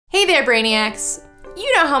Hey there, Brainiacs!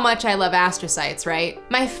 You know how much I love astrocytes, right?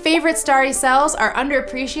 My favorite starry cells are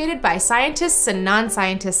underappreciated by scientists and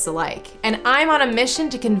non-scientists alike, and I'm on a mission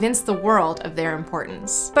to convince the world of their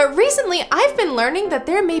importance. But recently, I've been learning that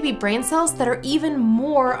there may be brain cells that are even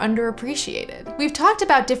more underappreciated. We've talked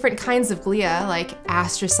about different kinds of glia, like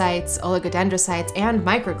astrocytes, oligodendrocytes, and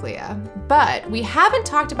microglia, but we haven't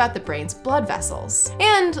talked about the brain's blood vessels.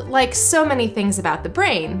 And like so many things about the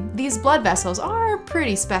brain, these blood vessels are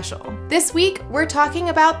pretty special. This week, we're talking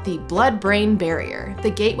about the blood-brain barrier, the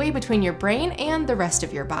gateway between your brain and the rest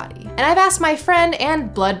of your body. And I've asked my friend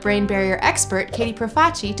and blood-brain barrier expert, Catie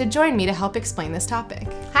Profaci, to join me to help explain this topic.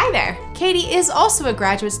 Hi there! Catie is also a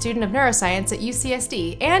graduate student of neuroscience at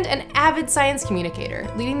UCSD and an avid science communicator,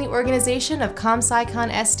 leading the organization of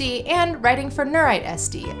ComSciCon SD and writing for Neurite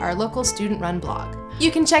SD, our local student-run blog.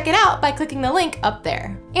 You can check it out by clicking the link up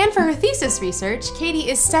there. And for her thesis research, Catie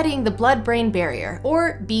is studying the blood-brain barrier,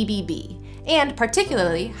 or BBB, and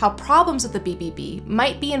particularly how problems with the BBB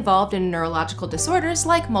might be involved in neurological disorders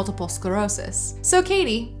like multiple sclerosis. So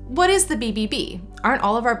Catie, what is the BBB? Aren't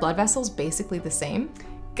all of our blood vessels basically the same?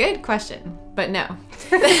 Good question, but no.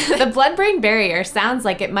 The blood-brain barrier sounds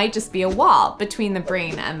like it might just be a wall between the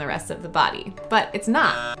brain and the rest of the body, but it's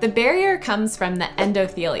not. The barrier comes from the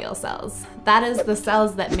endothelial cells. That is the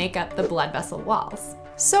cells that make up the blood vessel walls.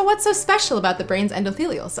 So what's so special about the brain's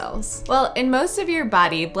endothelial cells? Well, in most of your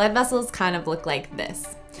body, blood vessels kind of look like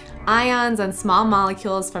this. Ions and small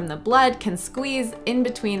molecules from the blood can squeeze in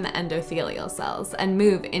between the endothelial cells and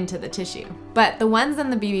move into the tissue. But the ones in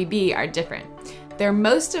the BBB are different. Their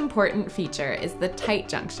most important feature is the tight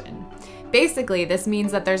junction. Basically, this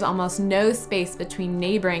means that there's almost no space between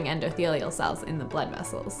neighboring endothelial cells in the blood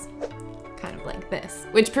vessels. Kind of like this,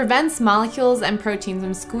 which prevents molecules and proteins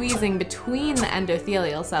from squeezing between the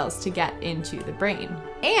endothelial cells to get into the brain.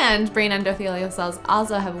 And brain endothelial cells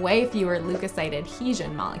also have way fewer leukocyte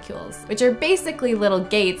adhesion molecules, which are basically little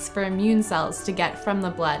gates for immune cells to get from the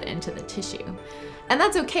blood into the tissue. And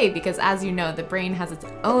that's okay because, as you know, the brain has its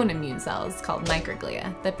own immune cells called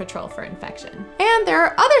microglia that patrol for infection. And there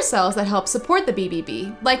are other cells that help support the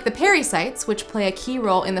BBB, like the pericytes, which play a key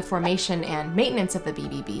role in the formation and maintenance of the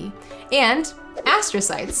BBB, and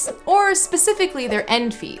astrocytes, or specifically their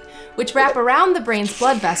end feet, which wrap around the brain's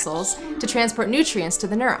blood vessels to transport nutrients to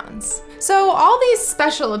the neurons. So all these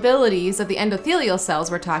special abilities of the endothelial cells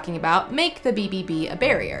we're talking about make the BBB a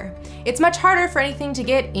barrier. It's much harder for anything to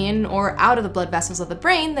get in or out of the blood vessels of the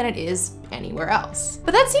brain than it is anywhere else.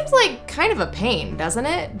 But that seems like kind of a pain, doesn't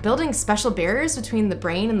it? Building special barriers between the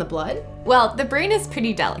brain and the blood? Well, the brain is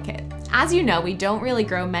pretty delicate. As you know, we don't really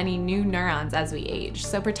grow many new neurons as we age,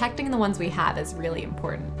 so protecting the ones we have is really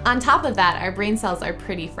important. On top of that, our brain cells are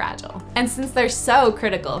pretty fragile. And since they're so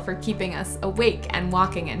critical for keeping us awake and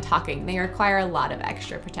walking and talking, they require a lot of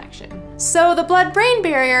extra protection. So the blood-brain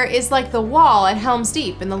barrier is like the wall at Helm's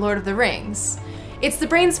Deep in The Lord of the Rings. It's the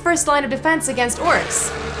brain's first line of defense against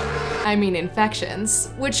orcs. I mean infections,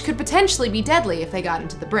 which could potentially be deadly if they got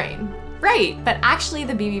into the brain. Right, but actually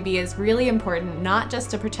the BBB is really important not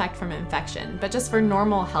just to protect from infection, but just for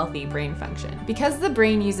normal, healthy brain function. Because the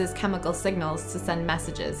brain uses chemical signals to send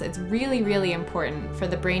messages, it's really, really important for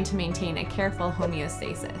the brain to maintain a careful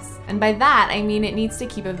homeostasis. And by that, I mean it needs to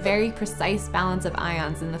keep a very precise balance of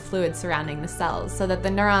ions in the fluid surrounding the cells so that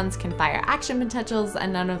the neurons can fire action potentials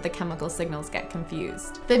and none of the chemical signals get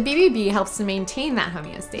confused. The BBB helps to maintain that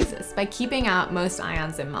homeostasis by keeping out most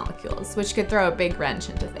ions and molecules, which could throw a big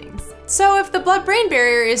wrench into things. So if the blood-brain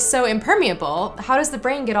barrier is so impermeable, how does the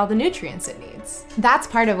brain get all the nutrients it needs? That's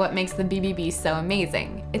part of what makes the BBB so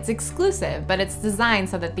amazing. It's exclusive, but it's designed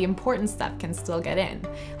so that the important stuff can still get in,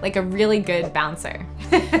 like a really good bouncer.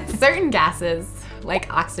 Certain gases,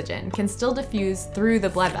 like oxygen, can still diffuse through the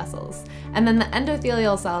blood vessels, and then the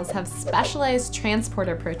endothelial cells have specialized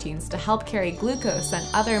transporter proteins to help carry glucose and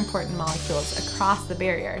other important molecules across the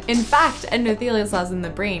barrier. In fact, endothelial cells in the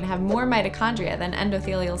brain have more mitochondria than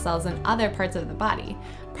endothelial cells in other parts of the body,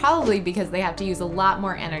 probably because they have to use a lot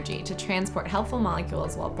more energy to transport helpful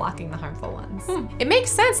molecules while blocking the harmful ones. It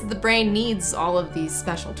makes sense that the brain needs all of these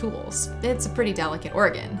special tools. It's a pretty delicate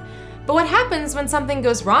organ. But what happens when something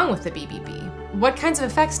goes wrong with the BBB? What kinds of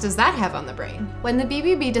effects does that have on the brain? When the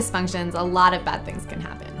BBB dysfunctions, a lot of bad things can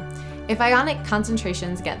happen. If ionic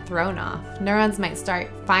concentrations get thrown off, neurons might start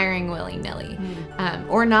firing willy-nilly,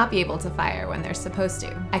 or not be able to fire when they're supposed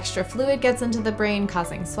to. Extra fluid gets into the brain,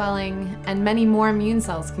 causing swelling, and many more immune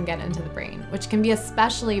cells can get into the brain, which can be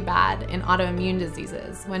especially bad in autoimmune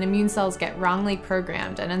diseases, when immune cells get wrongly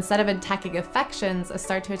programmed and instead of attacking affections,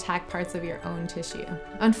 start to attack parts of your own tissue.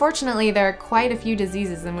 Unfortunately, there are quite a few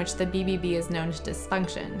diseases in which the BBB is known to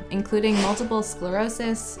dysfunction, including multiple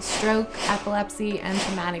sclerosis, stroke, epilepsy, and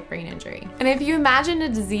traumatic brain injury. And if you imagine a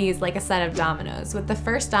disease like a set of dominoes, with the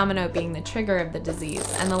first domino being the trigger of the disease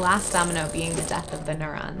and the last domino being the death of the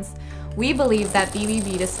neurons, we believe that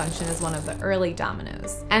BBB dysfunction is one of the early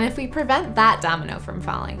dominoes. And if we prevent that domino from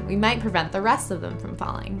falling, we might prevent the rest of them from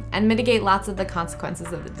falling and mitigate lots of the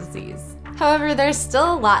consequences of the disease. However, there's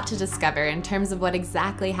still a lot to discover in terms of what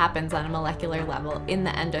exactly happens on a molecular level in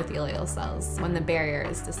the endothelial cells when the barrier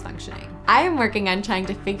is dysfunctioning. I am working on trying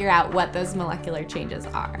to figure out what those molecular changes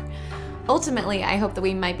are. Ultimately, I hope that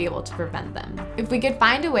we might be able to prevent them. If we could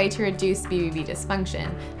find a way to reduce BBB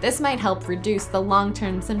dysfunction, this might help reduce the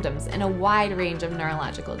long-term symptoms in a wide range of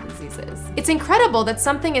neurological diseases. It's incredible that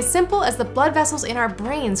something as simple as the blood vessels in our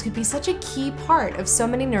brains could be such a key part of so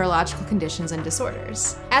many neurological conditions and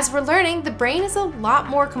disorders. As we're learning, the brain is a lot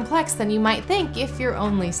more complex than you might think if you're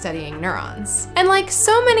only studying neurons. And like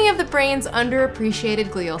so many of the brain's underappreciated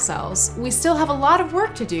glial cells, we still have a lot of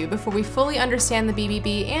work to do before we fully understand the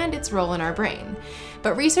BBB and its role in our brain.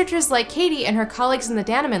 But researchers like Catie and her colleagues in the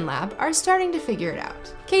Daneman lab are starting to figure it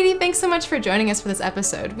out. Catie, thanks so much for joining us for this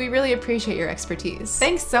episode. We really appreciate your expertise.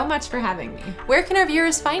 Thanks so much for having me. Where can our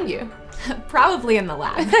viewers find you? Probably in the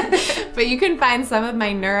lab, but you can find some of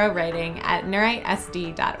my neuro writing at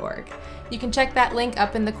neurosd.org. You can check that link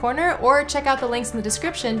up in the corner or check out the links in the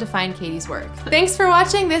description to find Catie's work. Thanks for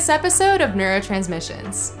watching this episode of Neuro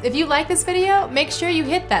Transmissions. If you like this video, make sure you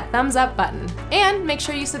hit that thumbs up button. And make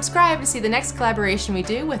sure you subscribe to see the next collaboration we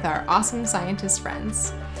do with our awesome scientist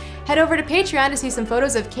friends. Head over to Patreon to see some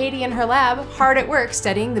photos of Catie and her lab hard at work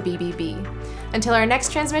studying the BBB. Until our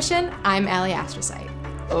next transmission, I'm Alie Astrocyte.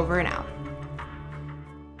 Over and out.